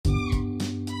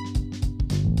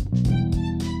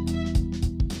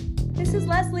This is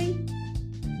Leslie.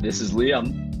 This is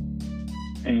Liam.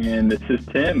 And this is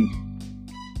Tim.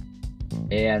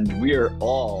 And we are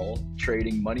all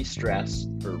trading money stress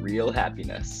for real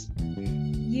happiness.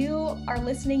 You are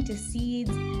listening to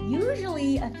Seeds,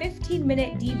 usually a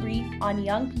 15-minute debrief on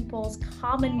young people's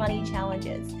common money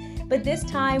challenges. But this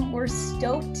time, we're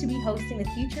stoked to be hosting the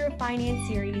Future of Finance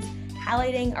series,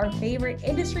 highlighting our favorite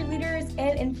industry leaders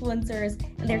and influencers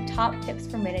and their top tips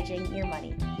for managing your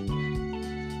money.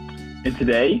 And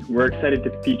today, we're excited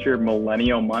to feature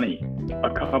Millennial Money, a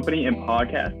company and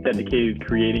podcast dedicated to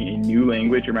creating a new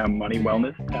language around money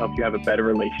wellness to help you have a better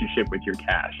relationship with your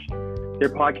cash. Their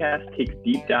podcast takes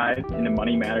deep dives into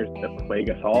money matters that plague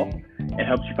us all and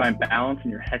helps you find balance in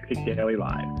your hectic daily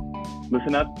lives.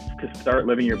 Listen up to start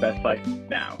living your best life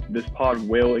now. This pod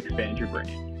will expand your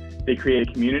brain. They create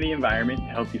a community environment to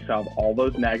help you solve all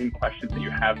those nagging questions that you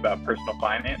have about personal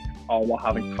finance, all while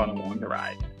having fun along the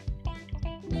ride.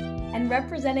 And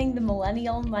representing the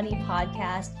Millennial Money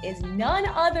podcast is none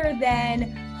other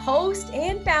than host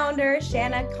and founder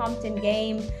Shanna Compton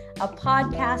Game, a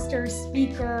podcaster,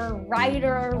 speaker,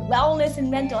 writer, wellness and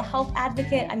mental health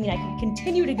advocate. I mean, I could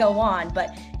continue to go on,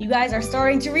 but you guys are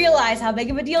starting to realize how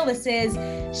big of a deal this is.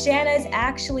 Shanna is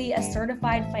actually a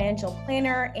certified financial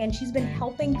planner, and she's been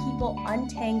helping people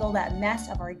untangle that mess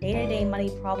of our day-to-day money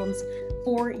problems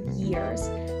for years.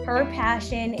 Her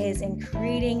passion is in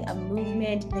creating a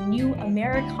movement, the new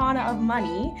Americana of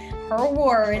money, her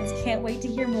words, can't wait to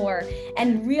hear more,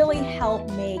 and really help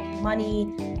make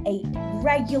money a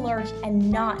regular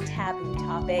and not taboo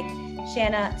topic.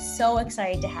 Shanna, so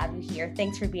excited to have you here.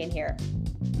 Thanks for being here.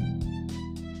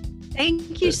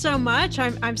 Thank you so much.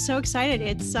 I'm so excited.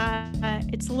 It's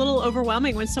a little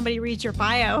overwhelming when somebody reads your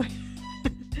bio.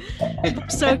 I'm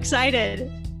so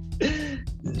excited.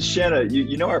 Shanna,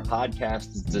 you know our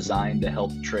podcast is designed to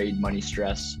help trade money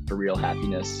stress for real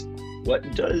happiness.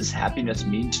 What does happiness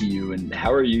mean to you, and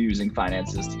how are you using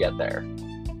finances to get there?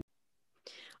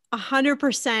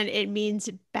 100% it means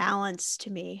balance to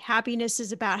me. Happiness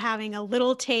is about having a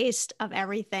little taste of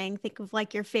everything. Think of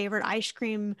like your favorite ice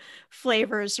cream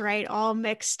flavors, right? All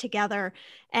mixed together.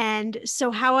 And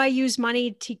so how I use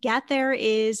money to get there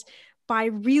is by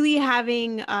really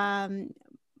having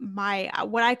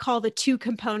what I call the two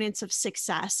components of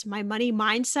success, my money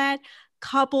mindset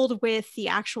coupled with the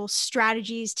actual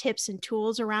strategies, tips, and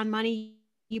tools around money.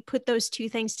 You put those two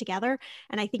things together,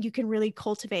 and I think you can really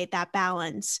cultivate that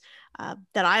balance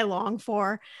that I long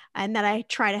for and that I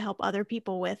try to help other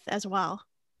people with as well.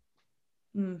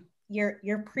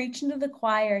 You're preaching to the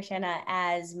choir, Shanna,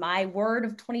 as my word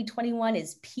of 2021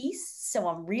 is peace. So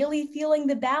I'm really feeling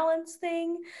the balance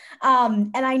thing.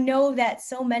 And I know that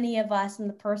so many of us in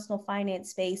the personal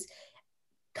finance space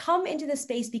come into the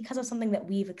space because of something that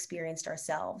we've experienced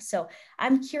ourselves. So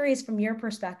I'm curious from your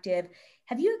perspective,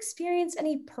 have you experienced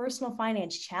any personal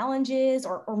finance challenges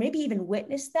or maybe even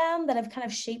witnessed them that have kind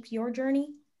of shaped your journey?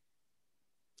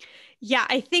 Yeah,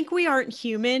 I think we aren't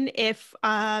human if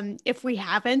we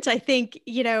haven't. I think,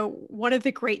 one of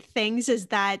the great things is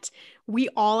that we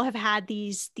all have had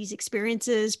these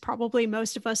experiences, probably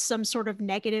most of us some sort of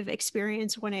negative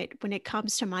experience when it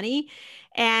comes to money.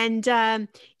 And I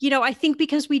think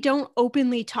because we don't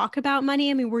openly talk about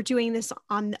money, I mean, we're doing this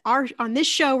on this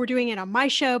show, we're doing it on my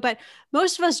show, but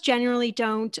most of us generally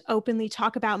don't openly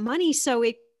talk about money. So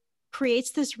it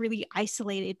creates this really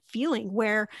isolated feeling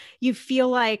where you feel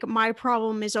like my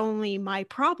problem is only my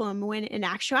problem, when in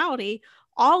actuality,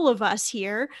 all of us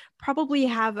here probably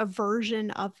have a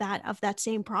version of that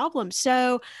same problem.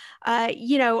 So,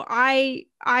 I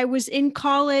was in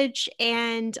college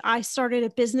and I started a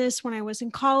business when I was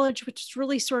in college, which is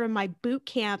really sort of my boot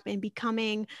camp in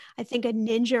becoming, I think, a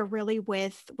ninja really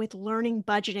with learning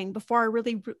budgeting before I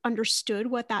really understood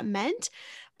what that meant.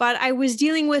 But I was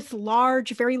dealing with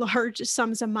very large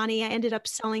sums of money. I ended up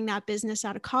selling that business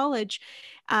out of college.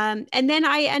 And then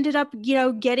I ended up,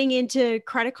 getting into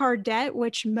credit card debt,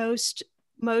 which most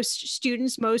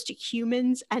students, most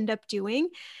humans end up doing.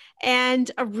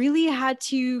 And I really had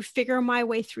to figure my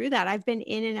way through that. I've been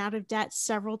in and out of debt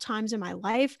several times in my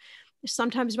life,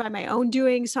 sometimes by my own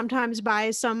doing, sometimes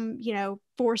by some,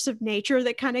 force of nature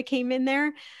that kind of came in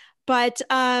there. But,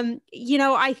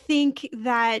 I think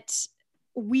that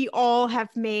we all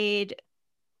have made,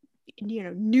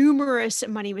 numerous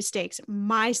money mistakes,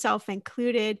 myself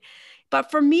included. But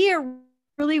for me, it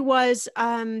really was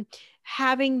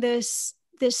having this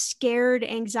scared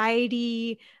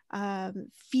anxiety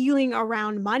feeling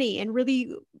around money, and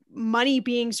really money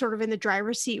being sort of in the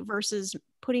driver's seat versus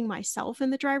putting myself in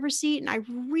the driver's seat. And I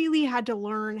really had to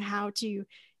learn how to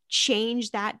change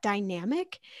that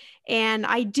dynamic. And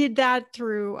I did that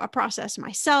through a process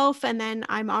myself. And then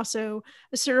I'm also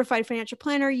a certified financial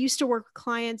planner, used to work with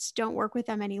clients, don't work with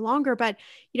them any longer. But,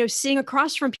 sitting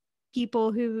across from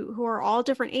people who are all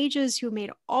different ages, who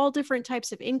made all different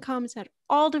types of incomes, had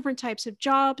all different types of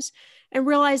jobs, and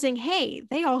realizing, hey,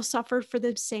 they all suffered for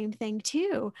the same thing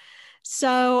too.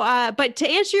 So, but to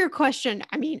answer your question,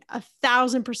 I mean,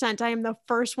 1,000%, I am the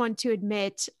first one to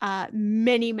admit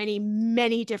many, many,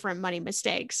 many different money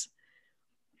mistakes.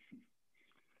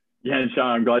 Yeah, and Sean,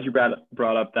 I'm glad you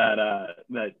brought up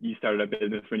that you started a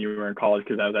business when you were in college,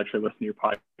 because I was actually listening to your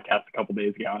podcast a couple of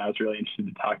days ago, and I was really interested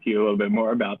to talk to you a little bit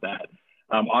more about that.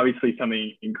 Obviously,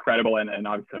 something incredible, and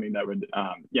obviously something that would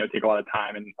take a lot of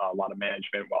time and a lot of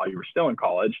management while you were still in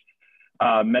college.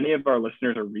 Many of our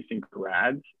listeners are recent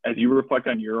grads. As you reflect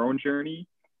on your own journey,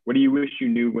 what do you wish you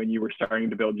knew when you were starting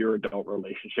to build your adult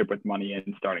relationship with money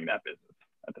and starting that business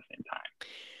at the same time?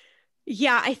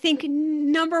 Yeah, I think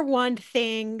number one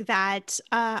thing that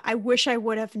I wish I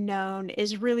would have known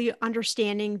is really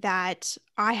understanding that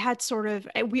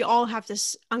we all have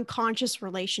this unconscious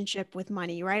relationship with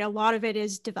money, right? A lot of it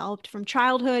is developed from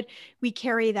childhood. We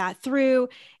carry that through,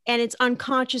 and it's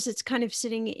unconscious. It's kind of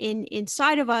sitting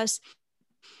inside of us.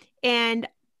 And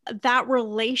that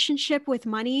relationship with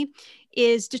money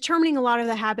is determining a lot of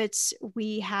the habits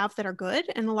we have that are good,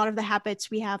 and a lot of the habits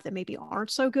we have that maybe aren't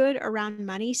so good around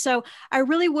money. So I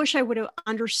really wish I would have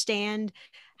understand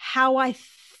how I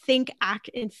think, act,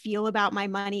 and feel about my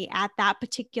money at that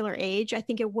particular age. I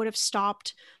think it would have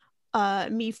stopped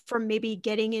me from maybe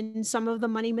getting in some of the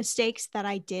money mistakes that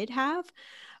I did have.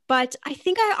 But I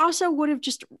think I also would have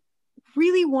just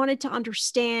really wanted to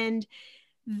understand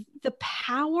the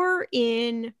power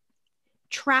in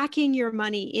tracking your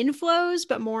money inflows,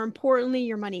 but more importantly,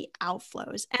 your money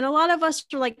outflows. And a lot of us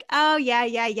are like, oh,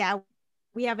 yeah.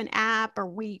 We have an app, or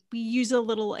we use a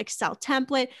little Excel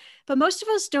template, but most of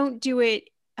us don't do it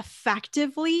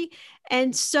effectively.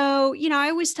 And so, I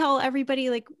always tell everybody,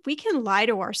 like, we can lie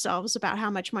to ourselves about how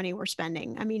much money we're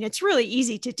spending. I mean, it's really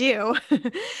easy to do.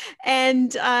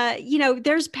 And,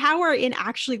 there's power in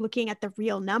actually looking at the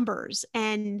real numbers.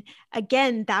 And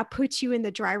again, that puts you in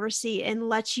the driver's seat and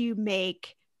lets you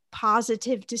make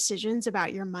positive decisions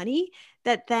about your money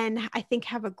that then I think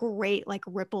have a great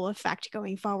ripple effect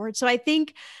going forward. So I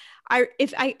think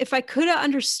if I could have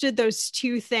understood those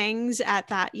two things at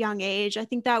that young age, I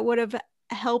think that would have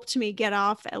helped me get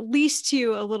off at least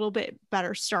to a little bit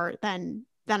better start than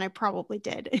I probably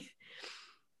did.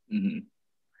 Mm-hmm.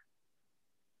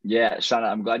 Yeah,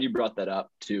 Shauna, I'm glad you brought that up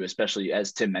too, especially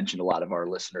as Tim mentioned, a lot of our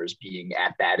listeners being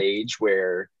at that age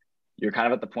where you're kind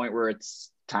of at the point where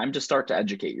it's time to start to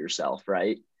educate yourself,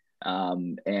 right?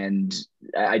 And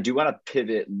I do want to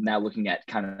pivot now, looking at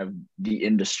kind of the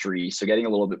industry. So getting a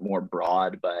little bit more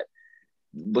broad, but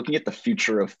looking at the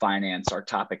future of finance, our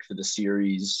topic for the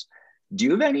series, do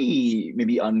you have any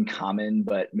maybe uncommon,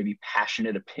 but maybe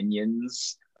passionate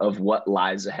opinions of what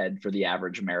lies ahead for the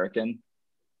average American?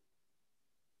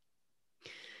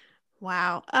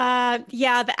 Wow.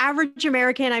 Yeah, the average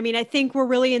American, I mean, I think we're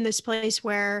really in this place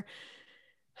where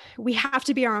we have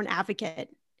to be our own advocate.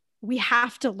 We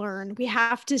have to learn. We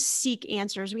have to seek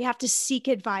answers. We have to seek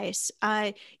advice.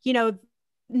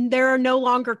 There are no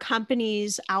longer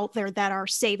companies out there that are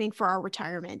saving for our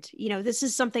retirement. This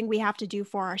is something we have to do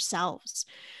for ourselves.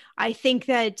 I think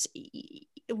that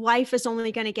life is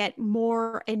only going to get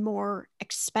more and more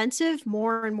expensive,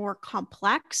 more and more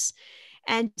complex.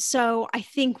 And so I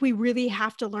think we really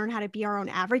have to learn how to be our own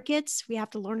advocates. We have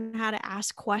to learn how to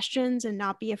ask questions and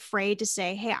not be afraid to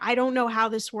say, hey, I don't know how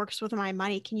this works with my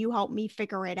money. Can you help me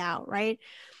figure it out? Right.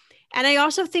 And I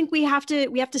also think we have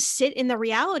to sit in the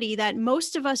reality that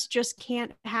most of us just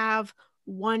can't have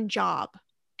one job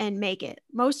and make it.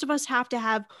 Most of us have to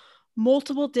have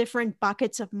multiple different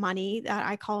buckets of money, that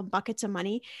I call them buckets of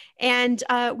money. And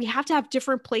we have to have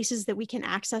different places that we can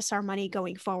access our money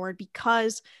going forward,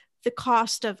 because the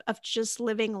cost of just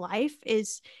living life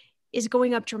is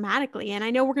going up dramatically. And I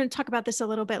know we're going to talk about this a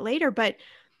little bit later, but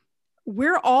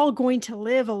we're all going to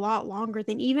live a lot longer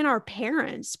than even our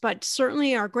parents, but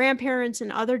certainly our grandparents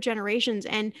and other generations.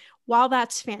 And while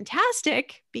that's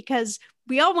fantastic, because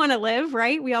we all want to live,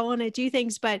 right? We all want to do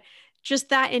things, but just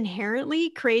that inherently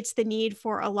creates the need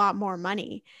for a lot more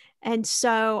money. And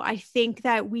so I think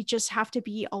that we just have to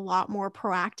be a lot more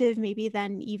proactive, maybe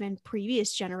than even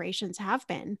previous generations have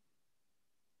been.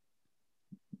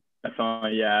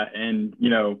 Definitely, yeah. And,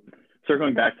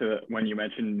 circling back to when you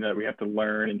mentioned that we have to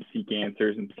learn and seek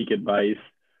answers and seek advice,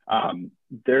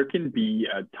 there can be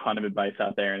a ton of advice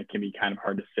out there, and it can be kind of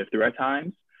hard to sift through at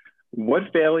times.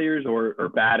 What failures or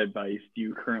bad advice do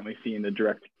you currently see in the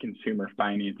direct consumer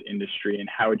finance industry, and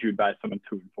how would you advise someone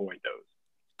to avoid those?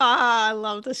 I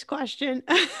love this question.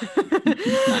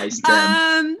 Nice,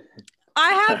 Tim.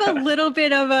 I have a little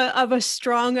bit of a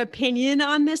strong opinion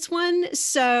on this one,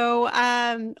 so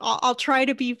I'll try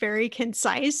to be very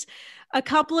concise. A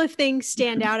couple of things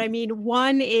stand out. I mean,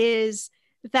 one is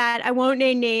that I won't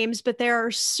name names, but there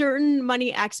are certain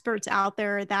money experts out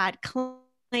there that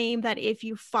claim that if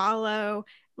you follow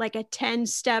like a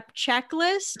 10-step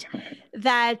checklist,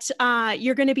 that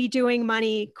you're going to be doing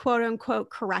money, quote unquote,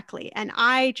 correctly. And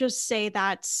I just say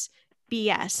that's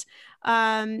BS.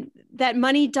 That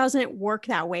money doesn't work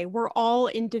that way. We're all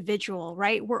individual,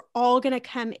 right? We're all going to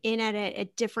come in at it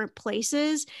at different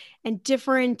places, and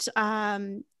different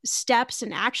steps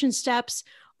and action steps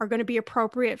are going to be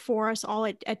appropriate for us all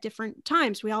at different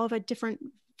times. We all have a different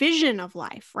vision of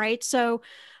life, right? So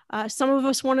some of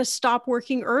us want to stop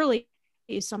working early.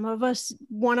 Some of us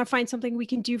want to find something we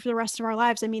can do for the rest of our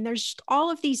lives. I mean, there's just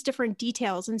all of these different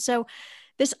details. And so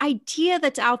this idea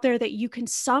that's out there that you can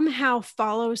somehow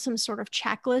follow some sort of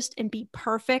checklist and be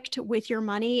perfect with your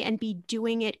money and be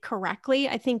doing it correctly,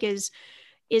 I think is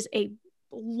a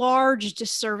large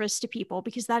disservice to people,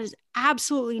 because that is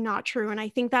absolutely not true. And I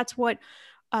think that's what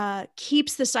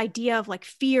keeps this idea of like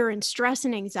fear and stress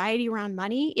and anxiety around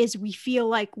money, is we feel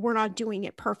like we're not doing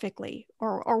it perfectly,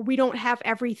 or we don't have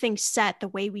everything set the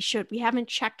way we should. We haven't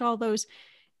checked all those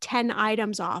 10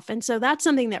 items off. And so that's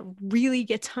something that really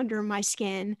gets under my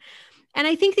skin. And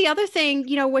I think the other thing,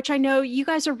 which I know you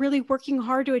guys are really working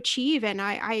hard to achieve, and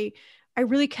I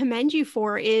really commend you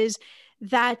for, is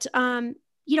that,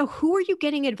 who are you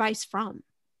getting advice from?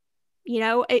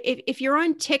 If you're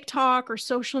on TikTok or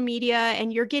social media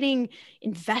and you're getting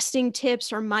investing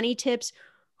tips or money tips,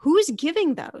 who's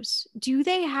giving those? Do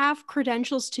they have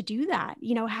credentials to do that?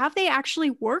 Have they actually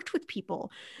worked with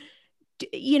people?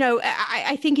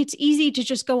 I think it's easy to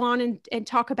just go on and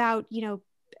talk about,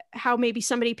 how maybe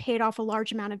somebody paid off a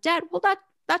large amount of debt. Well,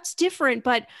 that's different.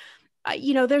 But,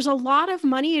 there's a lot of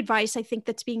money advice, I think,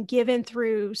 that's being given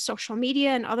through social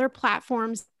media and other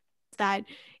platforms that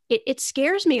it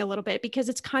scares me a little bit, because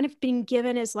it's kind of being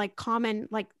given as like common,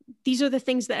 like these are the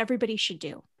things that everybody should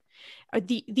do, or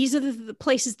these are the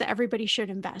places that everybody should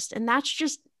invest. And that's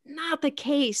just not the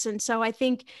case. And so I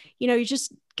think, you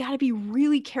just got to be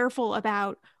really careful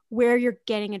about where you're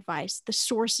getting advice, the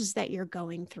sources that you're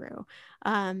going through.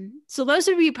 So those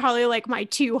would be probably like my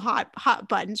two hot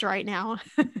buttons right now.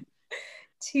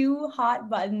 Two hot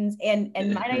buttons, and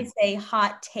might I say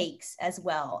hot takes as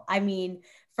well. I mean,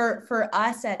 for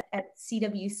us at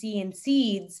CWC and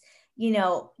Seeds,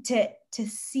 to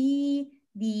see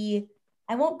the,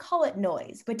 I won't call it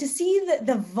noise, but to see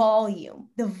the volume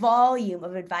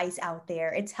of advice out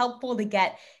there, it's helpful to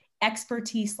get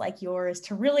expertise like yours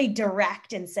to really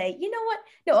direct and say, you know what,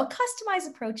 no, a customized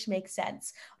approach makes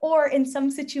sense. Or in some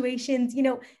situations,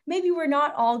 maybe we're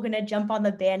not all going to jump on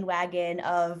the bandwagon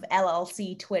of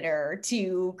LLC Twitter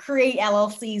to create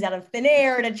LLCs out of thin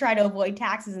air to try to avoid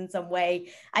taxes in some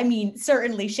way. I mean,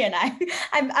 certainly, Shin,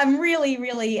 I'm really,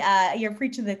 you're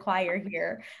preaching to the choir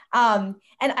here. And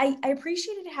I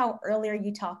appreciated how earlier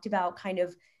you talked about kind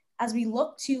of, as we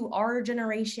look to our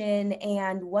generation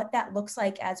and what that looks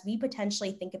like as we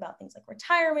potentially think about things like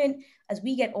retirement, as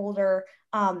we get older,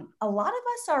 a lot of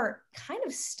us are kind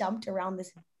of stumped around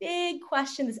this big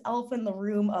question, this elephant in the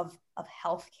room of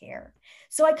healthcare.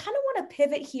 So I kind of want to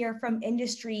pivot here from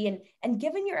industry, and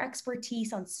given your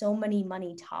expertise on so many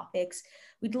money topics,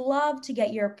 we'd love to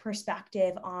get your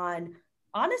perspective on,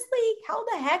 honestly, how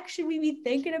the heck should we be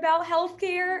thinking about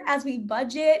healthcare as we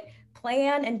budget,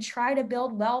 plan, and try to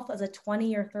build wealth as a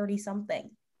 20 or 30 something?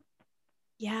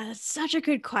 Yeah, that's such a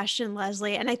good question,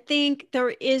 Leslie. And I think there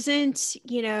isn't,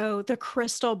 the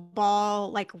crystal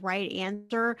ball, like right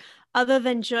answer, other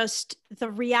than just the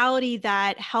reality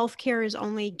that healthcare is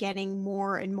only getting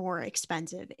more and more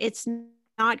expensive. It's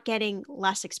not getting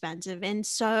less expensive. And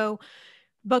so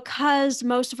because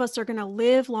most of us are going to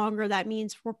live longer, that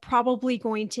means we're probably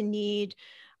going to need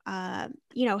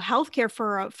healthcare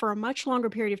for a much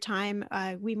longer period of time.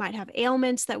 We might have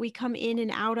ailments that we come in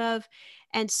and out of.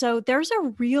 And so there's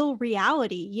a real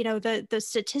reality. The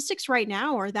statistics right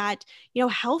now are that,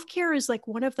 healthcare is like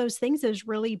one of those things that is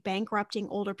really bankrupting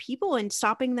older people and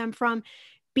stopping them from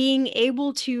being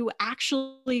able to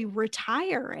actually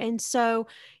retire. And so,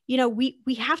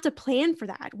 we have to plan for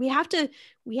that. We have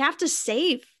to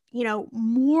save,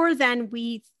 more than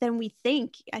we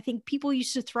think. I think people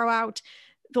used to throw out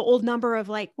the old number of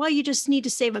like, well, you just need to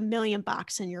save $1 million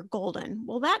and you're golden.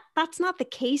 Well, that's not the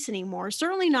case anymore.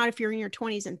 Certainly not if you're in your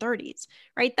 20s and 30s,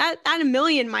 right? That $1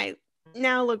 million might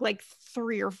now look like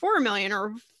 3 or 4 million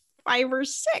or 5 or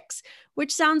 6,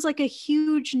 which sounds like a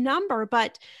huge number,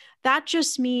 but that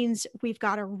just means we've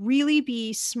got to really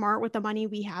be smart with the money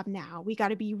we have now. We got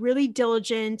to be really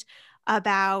diligent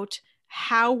about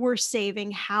how we're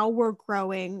saving, how we're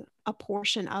growing a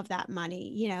portion of that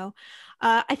money.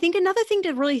 I think another thing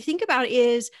to really think about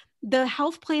is the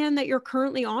health plan that you're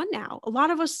currently on now. A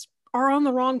lot of us are on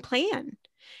the wrong plan.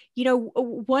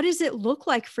 What does it look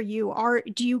like for you?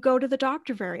 Do you go to the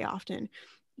doctor very often?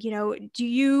 Do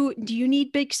you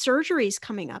need big surgeries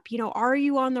coming up? Are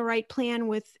you on the right plan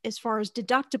with as far as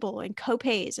deductible and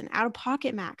copays and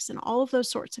out-of-pocket max and all of those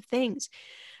sorts of things?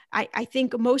 I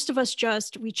think most of us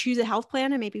we choose a health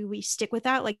plan and maybe we stick with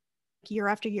that like year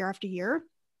after year after year.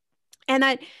 And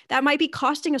that might be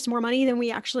costing us more money than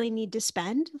we actually need to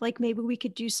spend. Like maybe we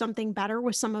could do something better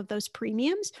with some of those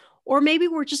premiums, or maybe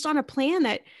we're just on a plan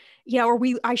that,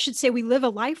 I should say we live a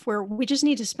life where we just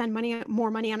need to spend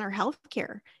more money on our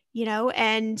healthcare,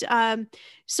 and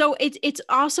so it's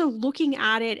also looking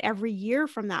at it every year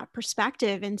from that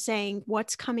perspective and saying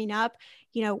what's coming up,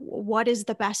 what is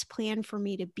the best plan for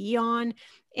me to be on,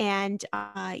 and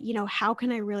how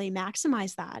can I really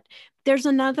maximize that? There's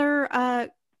another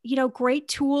great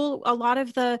tool. A lot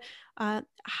of the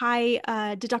high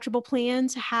deductible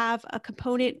plans have a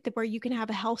component where you can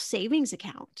have a health savings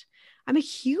account. I'm a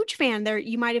huge fan there.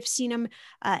 You might have seen them,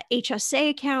 HSA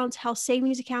accounts, health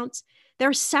savings accounts. They're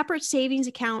a separate savings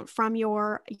account from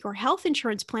your health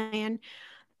insurance plan,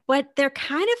 but they're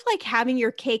kind of like having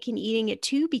your cake and eating it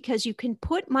too, because you can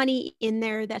put money in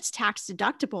there that's tax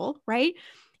deductible, right?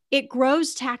 It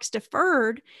grows tax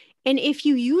deferred. And if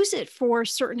you use it for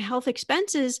certain health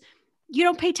expenses, you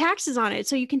don't pay taxes on it.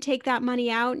 So you can take that money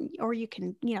out, or you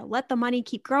can, let the money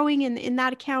keep growing in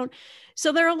that account.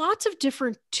 So there are lots of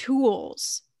different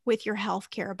tools with your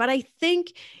healthcare. But I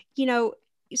think,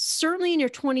 certainly in your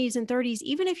 20s and 30s,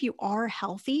 even if you are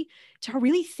healthy, to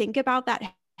really think about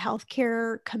that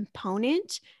healthcare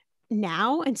component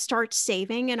now and start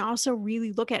saving, and also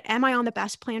really look at, am I on the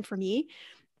best plan for me?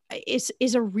 Is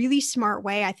a really smart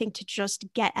way, I think, to just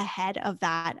get ahead of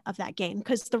that game.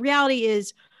 Because the reality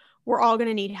is we're all going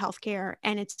to need healthcare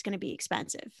and it's going to be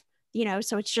expensive,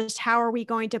 so it's just, how are we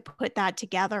going to put that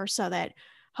together so that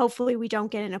hopefully we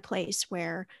don't get in a place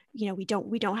where, we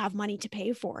don't have money to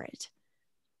pay for it.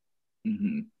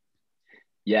 Mm-hmm.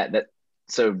 Yeah.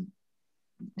 So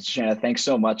Shanna, thanks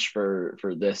so much for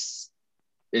this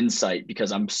insight,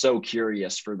 because I'm so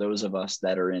curious for those of us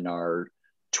that are in our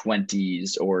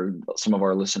 20s or some of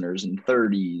our listeners in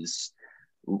 30s,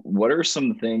 what are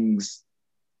some things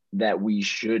that we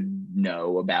should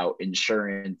know about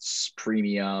insurance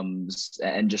premiums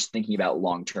and just thinking about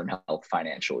long-term health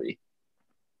financially?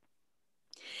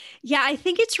 Yeah, I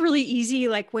think it's really easy,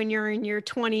 like when you're in your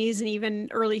 20s and even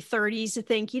early 30s, to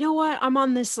think, you know what, I'm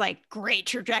on this like great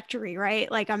trajectory, right?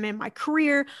 Like I'm in my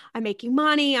career, I'm making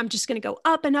money, I'm just going to go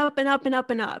up and up and up and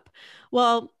up and up.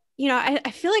 Well, I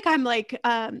feel like I'm like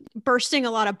bursting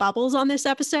a lot of bubbles on this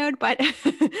episode, but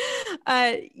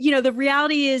the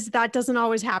reality is that doesn't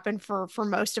always happen for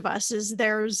most of us.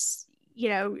 There's,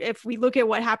 if we look at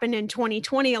what happened in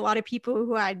 2020, a lot of people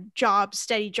who had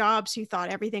steady jobs, who thought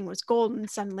everything was golden,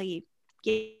 suddenly,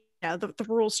 the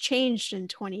rules changed in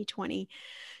 2020.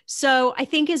 So I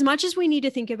think as much as we need to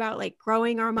think about like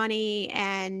growing our money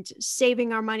and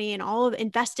saving our money and all of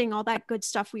investing, all that good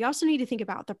stuff, we also need to think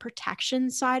about the protection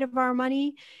side of our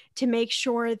money to make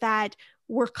sure that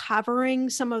we're covering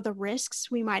some of the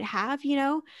risks we might have,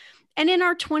 and in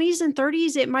our 20s and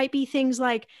 30s, it might be things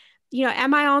like,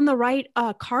 am I on the right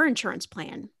car insurance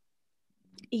plan?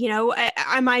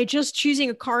 Am I just choosing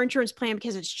a car insurance plan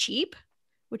because it's cheap,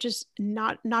 which is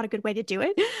not a good way to do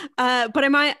it. But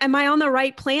am I on the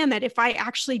right plan, that if I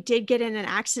actually did get in an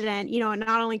accident, it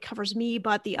not only covers me,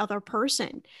 but the other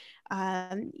person?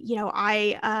 I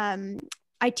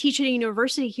teach at a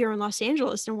university here in Los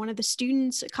Angeles, and one of the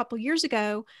students a couple years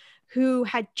ago who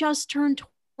had just turned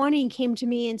 20 came to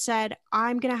me and said,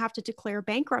 I'm going to have to declare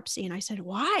bankruptcy. And I said,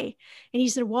 why? And he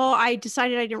said, well, I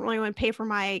decided I didn't really want to pay for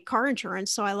my car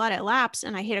insurance, so I let it lapse,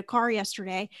 and I hit a car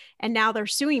yesterday, and now they're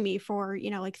suing me for,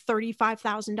 like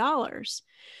 $35,000.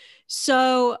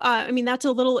 So, that's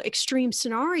a little extreme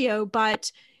scenario,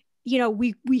 but,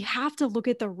 we have to look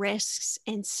at the risks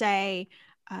and say,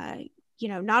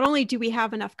 not only do we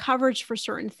have enough coverage for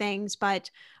certain things, but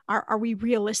are we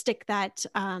realistic that,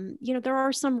 there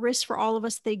are some risks for all of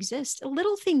us that exist?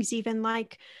 Little things, even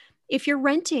like if you're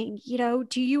renting,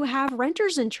 do you have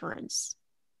renter's insurance?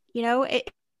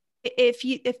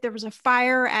 If there was a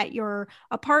fire at your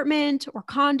apartment or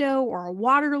condo or a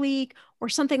water leak or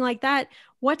something like that,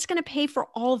 what's going to pay for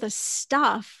all the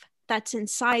stuff that's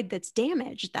inside that's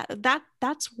damaged,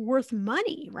 that's worth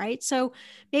money, right? So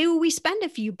maybe we spend a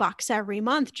few bucks every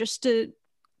month just to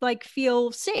like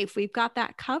feel safe. We've got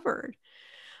that covered.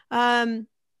 There's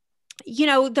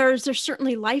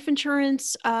certainly life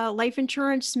insurance. Life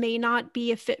insurance may not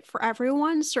be a fit for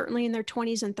everyone, certainly in their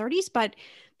 20s and 30s, but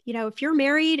if you're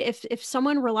married, if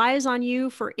someone relies on you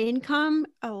for income,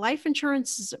 life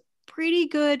insurance is a pretty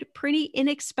good, pretty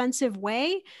inexpensive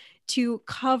way to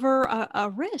cover a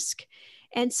risk.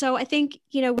 And so I think,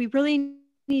 we really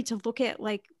need to look at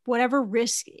like whatever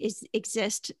risk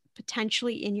exists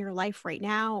potentially in your life right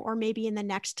now, or maybe in the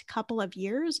next couple of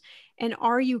years. And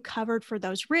are you covered for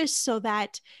those risks so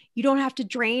that you don't have to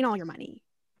drain all your money?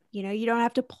 You don't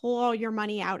have to pull all your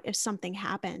money out if something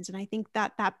happens. And I think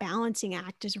that balancing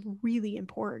act is really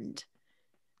important.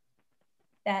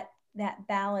 That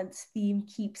balance theme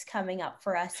keeps coming up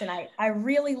for us. And I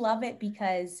really love it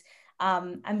because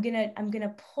I'm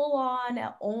gonna pull on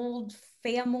an old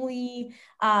family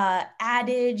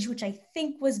adage, which I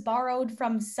think was borrowed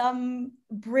from some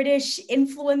British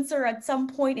influencer at some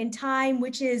point in time,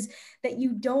 which is that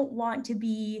you don't want to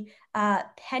be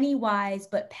penny wise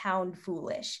but pound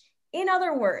foolish. In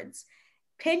other words,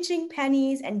 pinching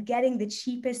pennies and getting the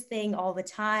cheapest thing all the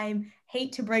time.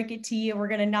 Hate to break it to you, we're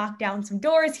going to knock down some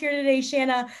doors here today,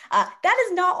 Shanna. That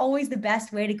is not always the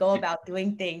best way to go about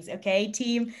doing things, okay,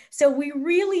 team? So we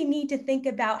really need to think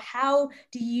about how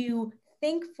do you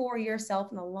think for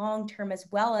yourself in the long term as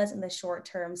well as in the short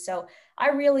term. So I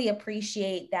really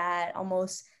appreciate that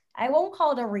almost, I won't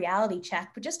call it a reality check,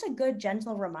 but just a good,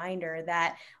 gentle reminder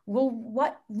that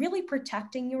what really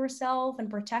protecting yourself and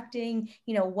protecting,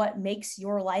 what makes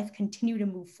your life continue to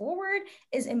move forward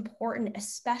is important,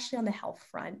 especially on the health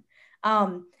front.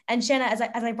 And Shanna, as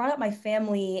I brought up my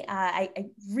family, I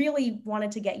really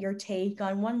wanted to get your take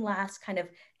on one last kind of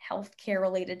healthcare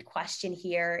related question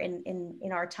here in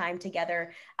our time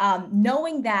together.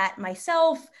 Knowing that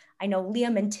myself, I know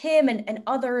Liam and Tim and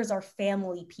others are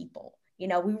family people.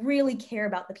 We really care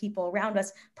about the people around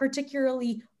us,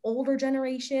 particularly older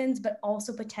generations, but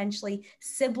also potentially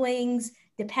siblings,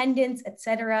 dependents,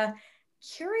 etc.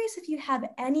 Curious if you have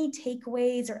any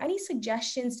takeaways or any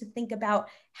suggestions to think about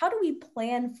how do we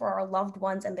plan for our loved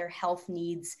ones and their health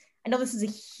needs? I know this is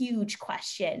a huge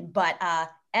question, but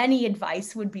any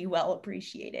advice would be well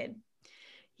appreciated.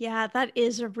 Yeah, that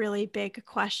is a really big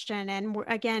question. And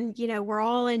again, we're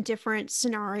all in different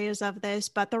scenarios of this,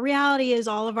 but the reality is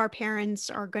all of our parents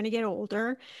are going to get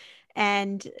older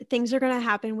and things are going to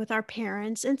happen with our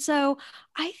parents. And so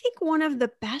I think one of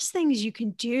the best things you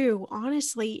can do,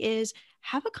 honestly, is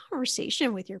have a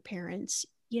conversation with your parents.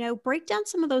 Break down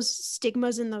some of those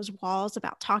stigmas and those walls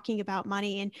about talking about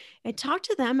money and talk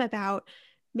to them about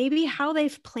maybe how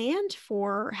they've planned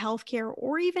for healthcare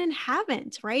or even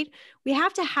haven't, right? We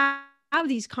have to have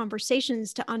these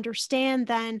conversations to understand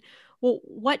then, well,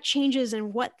 what changes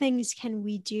and what things can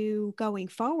we do going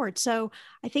forward? So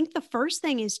I think the first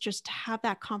thing is just to have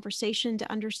that conversation to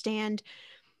understand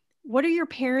what are your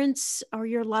parents or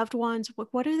your loved ones,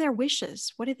 what are their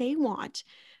wishes? What do they want?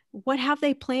 What have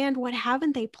they planned? What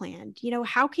haven't they planned?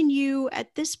 How can you,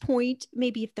 at this point,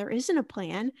 maybe if there isn't a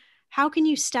plan, how can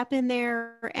you step in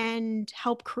there and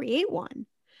help create one?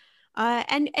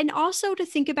 And also to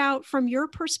think about from your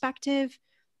perspective,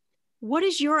 what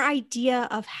is your idea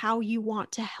of how you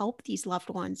want to help these loved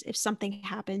ones if something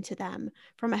happened to them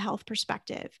from a health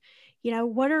perspective?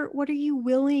 What are you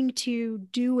willing to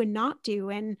do and not do?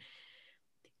 And,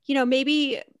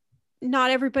 maybe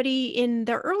not everybody in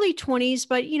their early 20s,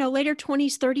 but, later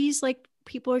 20s, 30s, like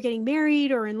people are getting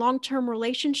married or in long-term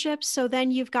relationships. So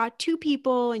then you've got two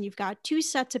people and you've got two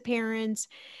sets of parents.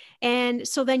 And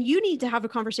so then you need to have a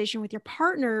conversation with your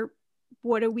partner.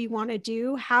 What do we want to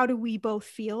do? How do we both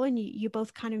feel? And you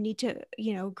both kind of need to,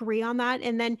 agree on that.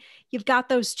 And then you've got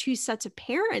those two sets of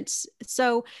parents.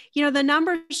 So, the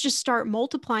numbers just start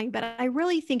multiplying, but I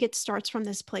really think it starts from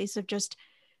this place of just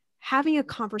having a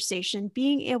conversation,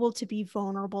 being able to be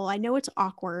vulnerable. I know it's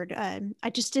awkward. I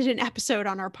just did an episode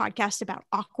on our podcast about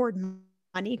awkward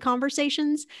money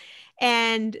conversations.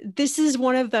 And this is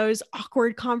one of those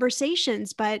awkward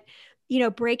conversations, but,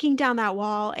 breaking down that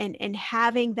wall and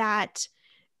having that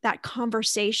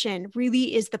conversation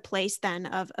really is the place then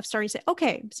of starting to say,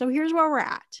 okay, so here's where we're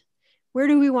at. Where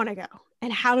do we want to go?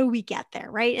 And how do we get there?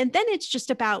 Right. And then it's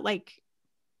just about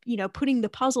putting the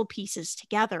puzzle pieces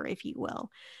together, if you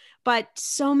will. But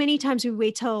so many times we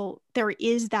wait till there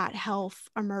is that health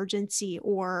emergency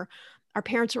or our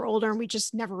parents are older and we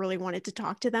just never really wanted to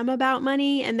talk to them about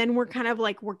money. And then we're kind of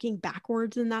like working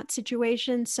backwards in that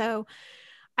situation. So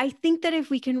I think that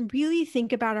if we can really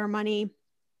think about our money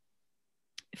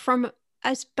from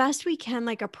as best we can,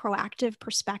 like a proactive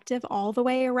perspective all the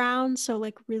way around. So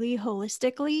like really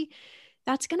holistically,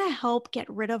 that's going to help get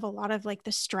rid of a lot of like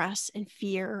the stress and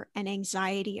fear and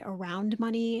anxiety around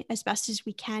money as best as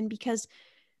we can, because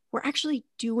we're actually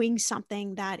doing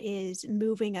something that is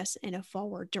moving us in a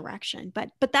forward direction.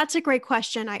 But that's a great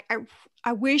question.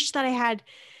 I wish that I had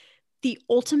the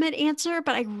ultimate answer,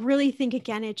 but I really think,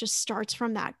 again, it just starts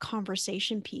from that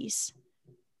conversation piece.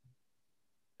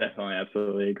 Definitely,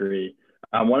 absolutely agree.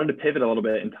 I wanted to pivot a little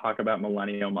bit and talk about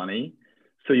Millennial Money.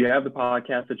 So you have the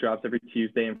podcast that drops every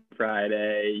Tuesday and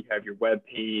Friday. You have your web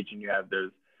page, and you have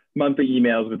those monthly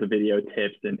emails with the video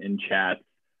tips and chats.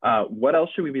 What else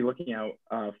should we be looking out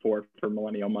for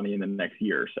Millennial Money in the next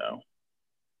year or so?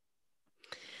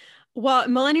 Well,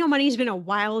 Millennial Money has been a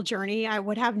wild journey. I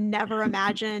would have never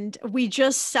imagined. We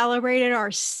just celebrated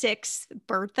our 6th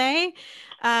birthday.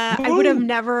 I would have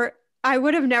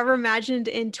never imagined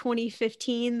in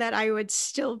 2015 that I would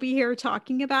still be here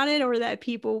talking about it, or that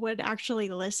people would actually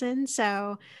listen.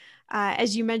 So,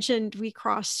 as you mentioned, we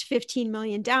crossed 15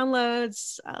 million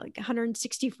downloads, like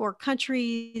 164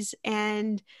 countries,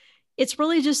 and it's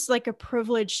really just like a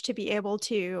privilege to be able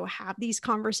to have these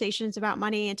conversations about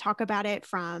money and talk about it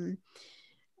from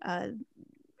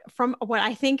what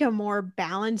I think a more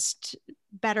balanced,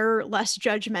 better, less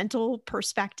judgmental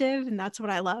perspective. And that's what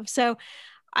I love. So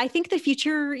I think the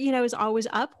future, is always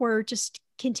up. We're just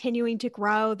continuing to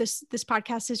grow. This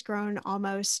podcast has grown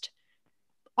almost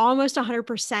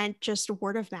 100% just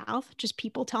word of mouth, just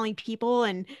people telling people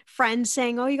and friends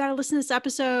saying, oh, you got to listen to this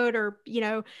episode, or,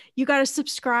 you got to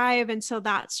subscribe. And so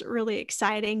that's really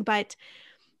exciting. But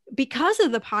because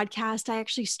of the podcast, I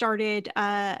actually started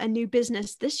a new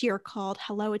business this year called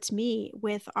Hello, It's Me.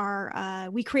 With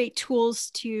we create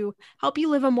tools to help you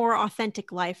live a more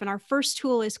authentic life. And our first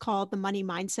tool is called the Money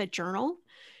Mindset Journal,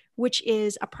 which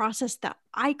is a process that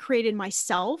I created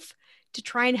myself to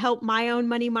try and help my own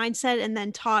money mindset, and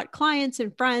then taught clients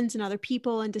and friends and other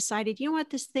people, and decided, you know what,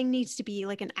 this thing needs to be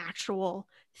like an actual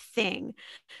thing.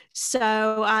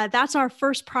 So that's our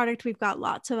first product. We've got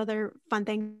lots of other fun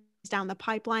things down the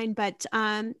pipeline, but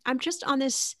I'm just on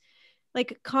this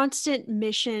like constant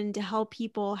mission to help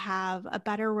people have a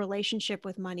better relationship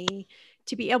with money,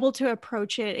 to be able to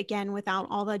approach it again without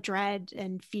all the dread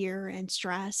and fear and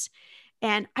stress.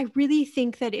 And I really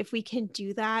think that if we can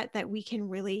do that, that we can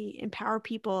really empower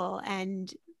people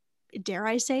and, dare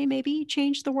I say, maybe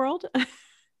change the world.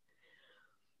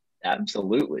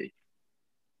 Absolutely.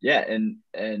 Yeah. And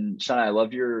Shauna, I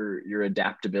love your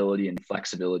adaptability and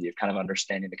flexibility of kind of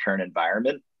understanding the current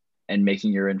environment and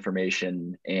making your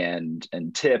information and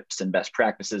tips and best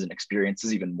practices and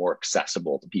experiences even more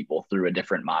accessible to people through a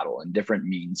different model and different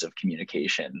means of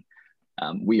communication.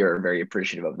 We are very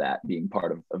appreciative of that, being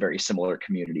part of a very similar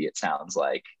community, it sounds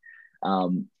like.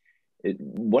 One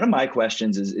of my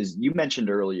questions is you mentioned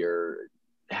earlier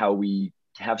how we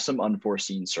have some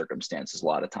unforeseen circumstances a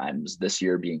lot of times, this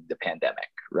year being the pandemic,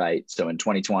 right? So in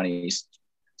 2020,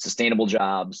 sustainable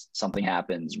jobs, something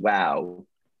happens, wow,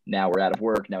 now we're out of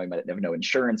work. Now we might have no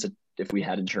insurance if we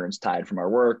had insurance tied from our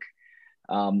work.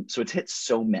 So it's hit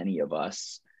so many of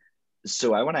us.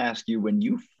 So I want to ask you, when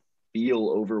you feel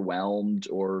overwhelmed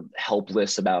or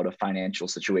helpless about a financial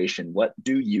situation, what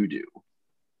do you do?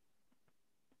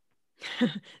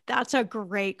 That's a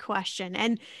great question.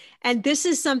 And this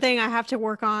is something I have to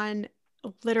work on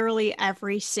literally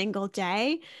every single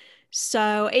day.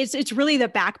 So it's really the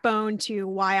backbone to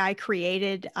why I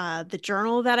created the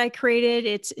journal that I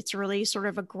created. It's really sort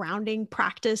of a grounding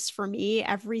practice for me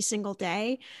every single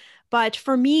day. But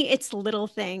for me, it's little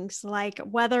things, like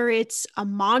whether it's a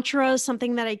mantra,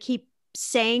 something that I keep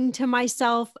saying to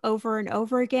myself over and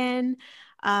over again.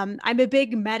 I'm a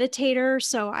big meditator,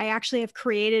 so I actually have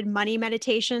created money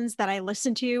meditations that I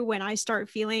listen to when I start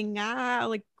feeling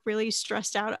like really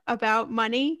stressed out about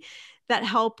money, that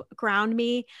help ground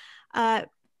me.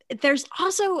 There's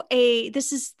also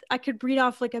I could read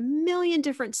off like a million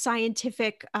different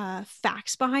scientific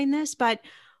facts behind this, but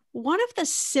one of the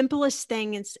simplest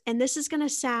things, and this is going to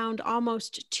sound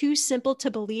almost too simple to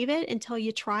believe it until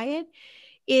you try it,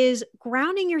 is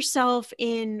grounding yourself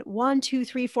in 1, 2,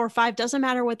 3, 4, 5, doesn't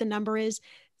matter what the number is,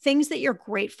 things that you're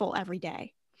grateful every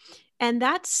day. And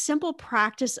that simple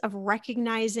practice of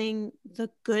recognizing the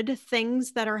good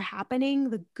things that are happening,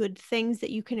 the good things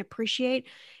that you can appreciate,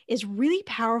 is really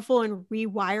powerful in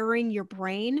rewiring your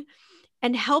brain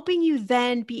and helping you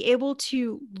then be able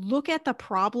to look at the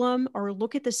problem or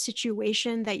look at the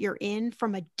situation that you're in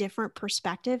from a different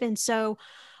perspective. And so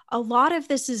a lot of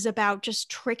this is about just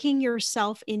tricking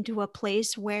yourself into a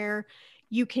place where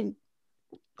you can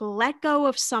let go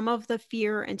of some of the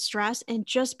fear and stress and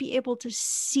just be able to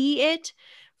see it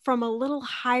from a little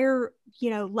higher,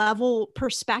 level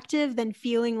perspective than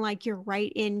feeling like you're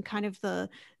right in kind of the,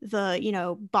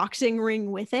 boxing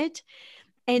ring with it.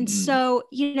 And so,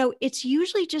 it's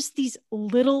usually just these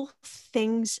little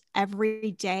things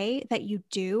every day that you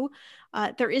do.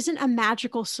 There isn't a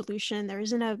magical solution. There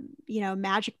isn't a,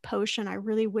 magic potion. I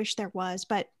really wish there was,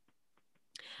 but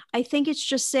I think it's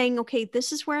just saying, okay,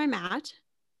 this is where I'm at,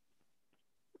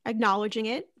 acknowledging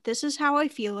it. This is how I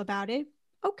feel about it.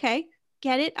 Okay,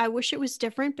 get it. I wish it was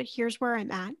different, but here's where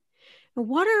I'm at. And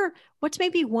what's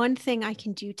maybe one thing I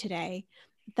can do today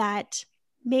that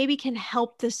maybe can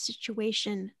help this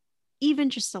situation even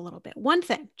just a little bit? One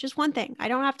thing, just one thing. I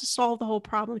don't have to solve the whole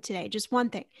problem today, just one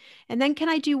thing. And then can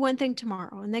I do one thing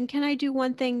tomorrow? And then can I do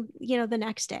one thing, the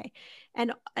next day?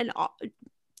 And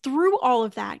through all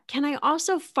of that, can I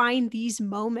also find these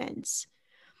moments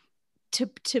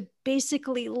to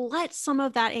basically let some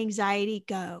of that anxiety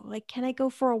go? Like, can I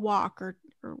go for a walk or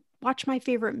watch my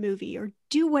favorite movie or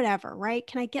do whatever, right?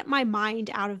 Can I get my mind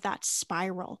out of that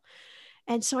spiral?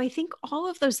 And so I think all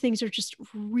of those things are just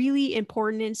really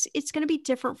important. And it's going to be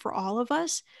different for all of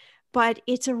us, but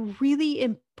it's a really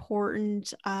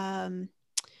important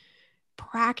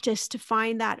practice to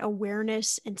find that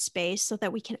awareness and space so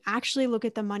that we can actually look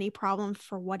at the money problem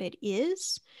for what it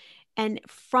is. And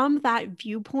from that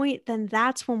viewpoint, then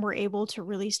that's when we're able to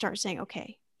really start saying,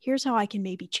 okay, here's how I can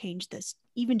maybe change this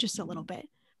even just a little bit.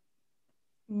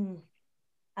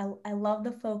 I love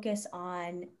the focus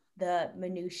on the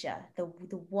minutia, the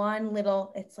one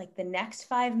little, it's like the next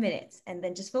 5 minutes, and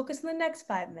then just focus on the next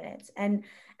 5 minutes. And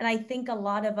I think a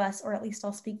lot of us, or at least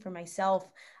I'll speak for myself,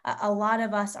 a lot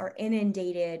of us are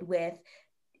inundated with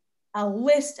a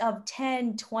list of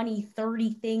 10, 20,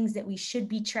 30 things that we should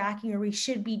be tracking or we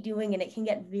should be doing, and it can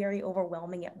get very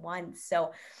overwhelming at once.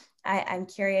 So I'm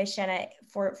curious, Shanna,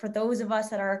 for those of us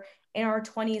that are in our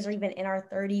 20s or even in our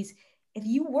 30s, if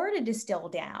you were to distill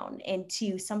down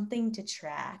into something to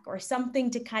track or something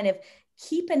to kind of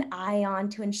keep an eye on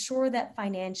to ensure that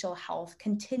financial health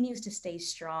continues to stay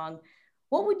strong,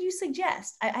 what would you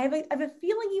suggest? I have a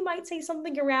feeling you might say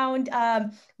something around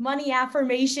money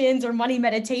affirmations or money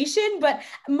meditation, but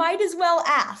might as well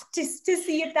ask to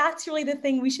see if that's really the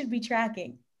thing we should be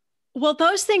tracking. Well,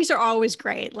 those things are always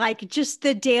great. Like just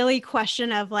the daily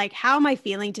question of like, how am I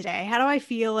feeling today? How do I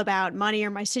feel about money or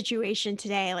my situation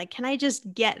today? Like, can I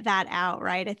just get that out?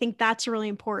 Right. I think that's really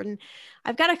important.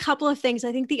 I've got a couple of things.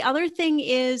 I think the other thing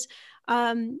is,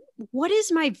 what is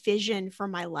my vision for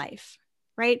my life?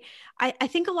 Right. I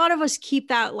think a lot of us keep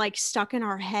that like stuck in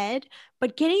our head,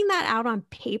 but getting that out on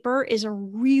paper is a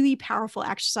really powerful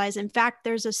exercise. In fact,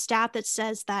 there's a stat that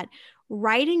says that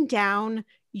writing down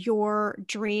your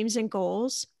dreams and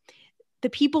goals, the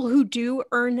people who do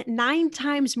earn 9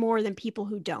 times more than people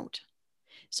who don't.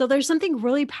 So there's something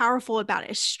really powerful about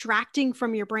extracting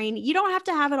from your brain. You don't have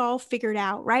to have it all figured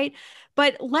out, right?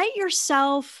 But let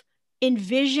yourself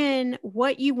envision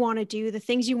what you want to do, the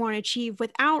things you want to achieve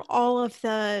without all of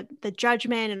the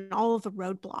judgment and all of the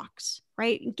roadblocks,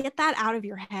 right? And get that out of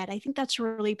your head. I think that's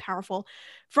really powerful.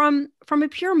 From a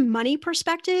pure money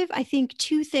perspective, I think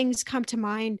 2 things come to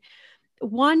mind.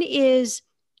 One is,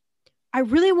 I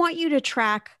really want you to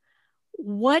track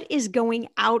what is going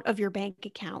out of your bank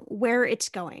account, where it's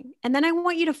going. And then I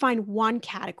want you to find one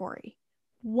category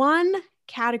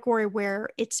where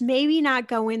it's maybe not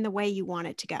going the way you want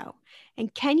it to go.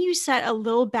 And can you set a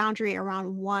little boundary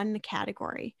around one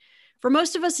category? For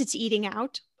most of us, it's eating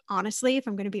out, honestly, if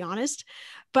I'm going to be honest.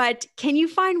 But can you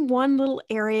find one little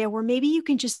area where maybe you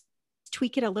can just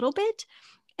tweak it a little bit?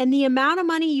 And the amount of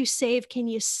money you save, can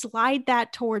you slide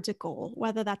that towards a goal,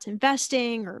 whether that's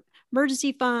investing or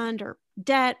emergency fund or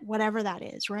debt, whatever that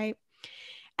is, right?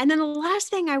 And then the last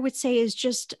thing I would say is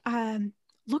just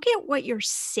look at what your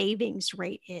savings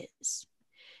rate is.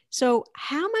 So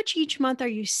how much each month are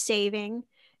you saving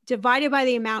divided by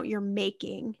the amount you're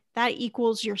making? That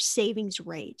equals your savings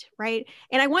rate, right?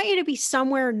 And I want you to be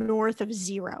somewhere north of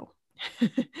 0.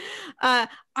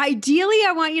 Ideally,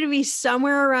 I want you to be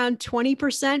somewhere around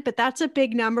 20%, but that's a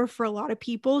big number for a lot of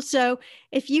people. So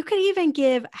if you could even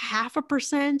give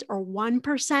 0.5% or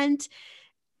 1%,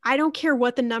 I don't care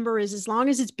what the number is, as long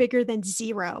as it's bigger than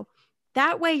 0.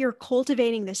 That way you're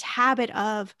cultivating this habit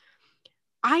of,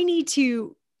 I need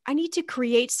to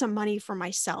create some money for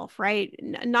myself, right?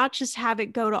 Not just have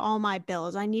it go to all my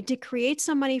bills. I need to create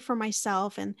some money for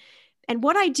myself. And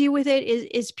what I do with it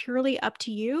is purely up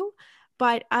to you.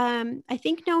 But I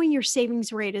think knowing your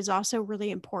savings rate is also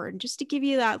really important, just to give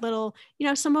you that little,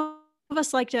 some of of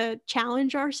us like to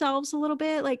challenge ourselves a little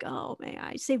bit, like, oh man,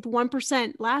 I saved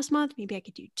 1% last month. Maybe I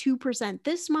could do 2%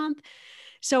 this month.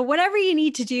 So whatever you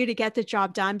need to do to get the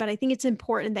job done. But I think it's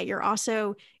important that you're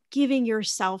also giving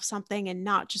yourself something and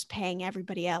not just paying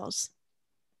everybody else.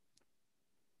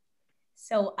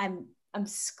 So I'm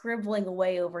scribbling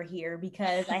away over here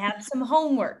because I have some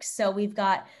homework. So we've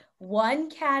got one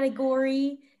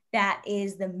category that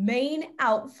is the main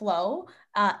outflow.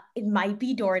 It might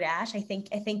be DoorDash. I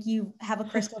think you have a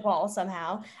crystal ball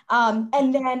somehow.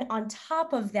 And then on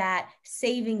top of that,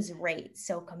 savings rate.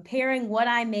 So comparing what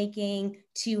I'm making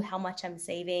to how much I'm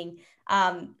saving.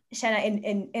 Shanna,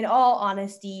 in all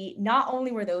honesty, not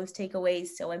only were those takeaways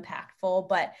so impactful,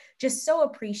 but just so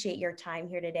appreciate your time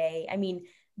here today. I mean,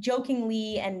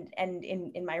 jokingly and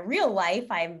in my real life,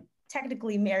 I'm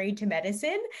technically married to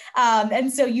medicine.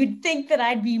 And so you'd think that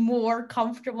I'd be more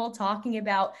comfortable talking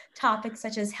about topics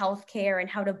such as healthcare and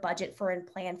how to budget for and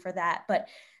plan for that. But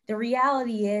the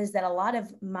reality is that a lot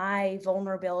of my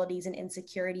vulnerabilities and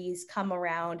insecurities come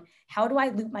around, how do I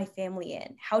loop my family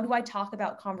in? How do I talk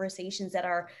about conversations that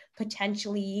are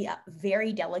potentially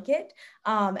very delicate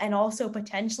and also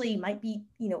potentially might be,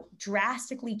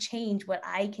 drastically change what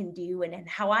I can do and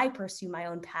how I pursue my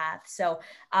own path. So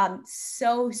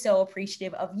so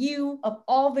appreciative of you, of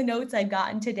all the notes I've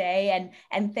gotten today.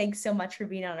 And thanks so much for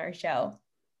being on our show.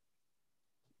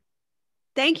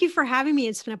 Thank you for having me.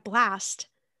 It's been a blast.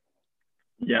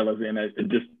 Yeah, Leslie, and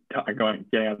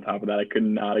getting on top of that, I could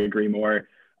not agree more.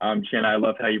 Shanna, I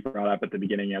love how you brought up at the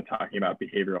beginning, talking about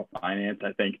behavioral finance.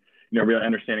 I think, really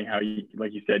understanding how you,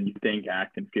 like you said, you think,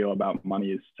 act, and feel about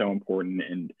money is so important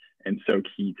and so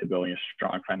key to building a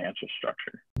strong financial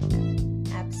structure.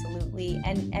 Absolutely.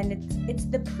 And it's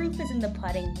the proof is in the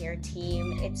pudding here,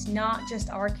 team. It's not just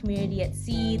our community at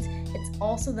Seeds. It's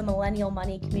also the Millennial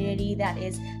Money community that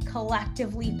is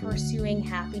collectively pursuing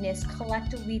happiness,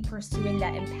 collectively pursuing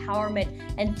that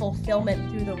empowerment and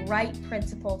fulfillment through the right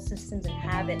principles, systems, and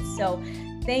habits. So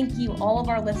thank you, all of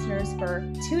our listeners, for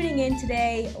tuning in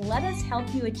today. Let us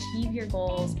help you achieve your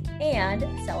goals and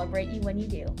celebrate you when you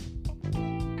do.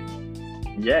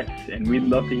 Yes, and we'd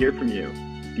love to hear from you.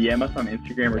 DM us on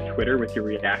Instagram or Twitter with your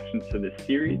reactions to this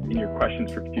series and your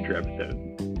questions for future episodes.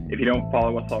 If you don't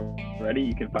follow us already,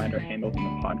 you can find our handles in the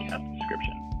podcast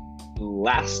description.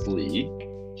 Lastly,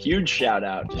 huge shout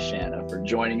out to Shanna for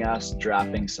joining us,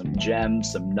 dropping some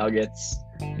gems, some nuggets.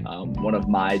 One of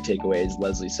my takeaways,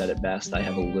 Leslie said it best, I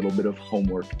have a little bit of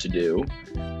homework to do,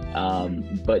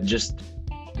 but just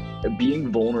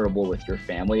being vulnerable with your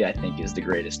family, I think, is the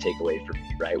greatest takeaway for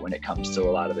me, right? When it comes to a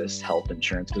lot of this health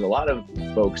insurance, because a lot of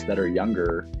folks that are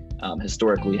younger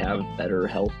historically have better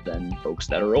health than folks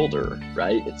that are older,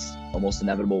 right? It's almost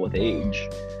inevitable with age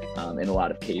in a lot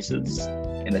of cases.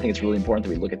 And I think it's really important that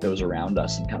we look at those around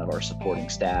us and kind of our supporting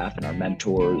staff and our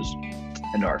mentors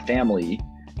and our family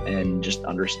and just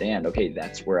understand, okay,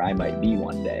 that's where I might be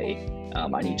one day.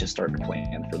 I need to start to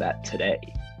plan for that today.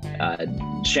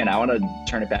 Shanna, I want to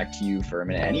turn it back to you for a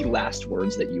minute. Any last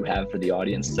words that you have for the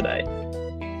audience today?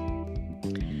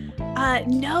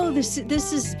 No, this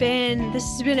has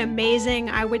been amazing.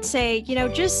 I would say,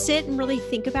 just sit and really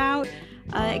think about,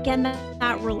 again,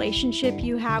 that relationship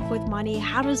you have with money.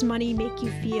 How does money make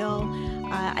you feel?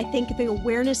 I think the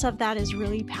awareness of that is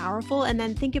really powerful. And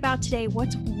then think about today,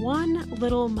 what's one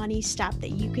little money step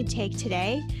that you could take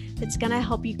today that's going to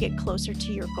help you get closer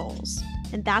to your goals?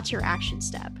 And that's your action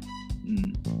step.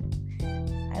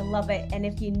 I love it. And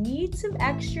if you need some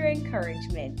extra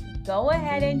encouragement, go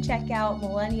ahead and check out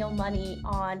Millennial Money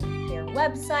on their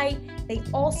website. They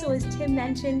also, as Tim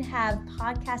mentioned, have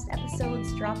podcast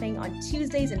episodes dropping on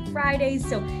Tuesdays and Fridays.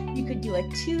 So you could do a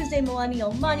Tuesday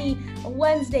Millennial Money, a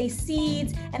Wednesday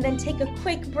Seeds, and then take a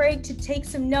quick break to take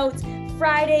some notes.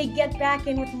 Friday, get back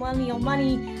in with Millennial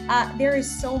Money. There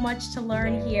is so much to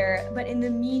learn here. But in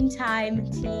the meantime,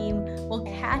 team, we'll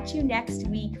catch you next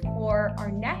week for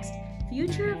our next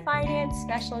Future of Finance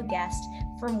special guest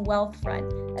from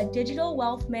Wealthfront, a digital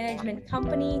wealth management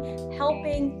company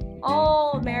helping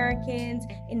all Americans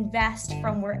invest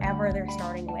from wherever they're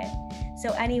starting with.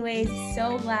 So anyways,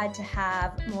 so glad to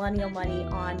have Millennial Money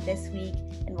on this week,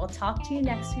 and we'll talk to you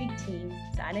next week, team.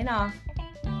 Signing off.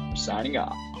 Signing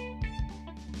off.